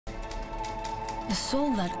the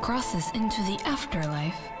soul that crosses into the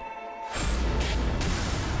afterlife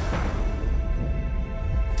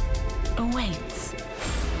awaits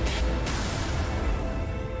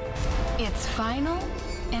its final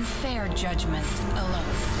and fair judgment alone.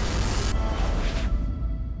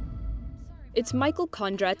 It's Michael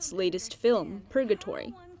Kondrat's latest film,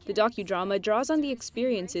 Purgatory. The docudrama draws on the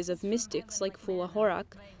experiences of mystics like Fula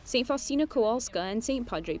Horak, St. Faustina Kowalska, and St.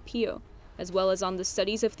 Padre Pio, as well as on the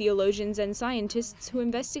studies of theologians and scientists who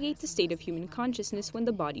investigate the state of human consciousness when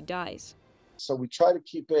the body dies. So we try to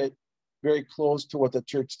keep it very close to what the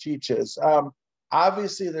church teaches.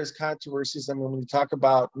 Obviously, there's controversies. I mean, when you talk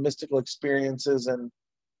about mystical experiences and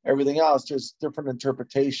everything else, there's different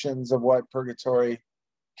interpretations of what purgatory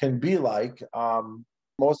can be like.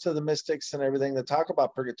 Most of the mystics and everything that talk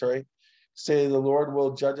about purgatory say the Lord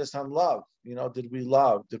will judge us on love. You know, did we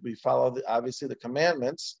love? Did we follow, obviously, the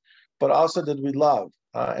commandments? But also, did we love?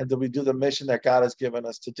 And did we do the mission that God has given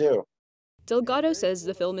us to do? Delgado says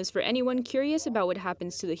the film is for anyone curious about what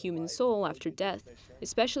happens to the human soul after death,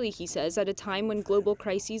 especially, he says, at a time when global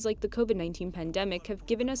crises like the COVID-19 pandemic have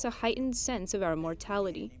given us a heightened sense of our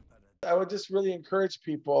mortality. I would just really encourage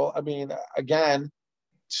people, I mean, again,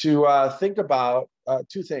 to think about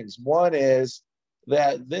two things. One is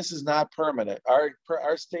that this is not permanent.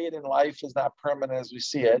 Our state in life is not permanent as we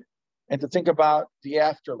see it. And to think about the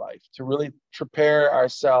afterlife, to really prepare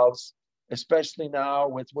ourselves, especially now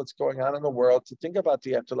with what's going on in the world, to think about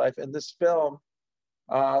the afterlife. And this film,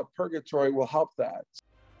 Purgatory, will help that.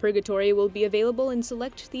 Purgatory will be available in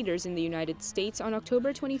select theaters in the United States on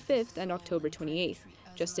October 25th and October 28th,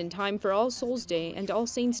 just in time for All Souls Day and All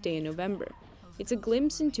Saints Day in November. It's a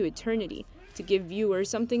glimpse into eternity, to give viewers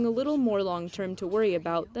something a little more long-term to worry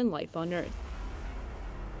about than life on Earth.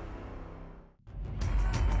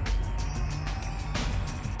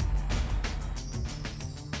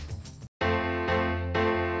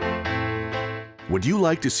 Would you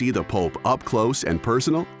like to see the Pope up close and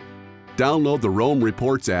personal? Download the Rome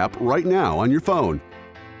Reports app right now on your phone.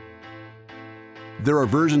 There are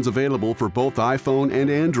versions available for both iPhone and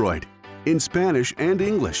Android, in Spanish and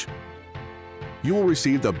English. You will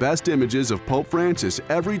receive the best images of Pope Francis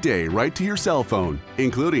every day right to your cell phone,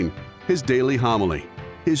 including his daily homily,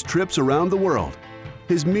 his trips around the world,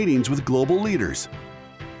 his meetings with global leaders,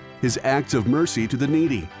 his acts of mercy to the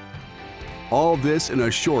needy. All this in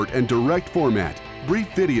a short and direct format, brief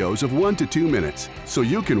videos of 1 to 2 minutes, so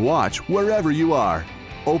you can watch wherever you are.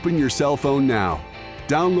 Open your cell phone now,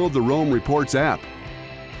 download the Rome Reports app,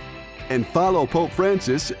 and follow Pope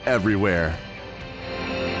Francis everywhere.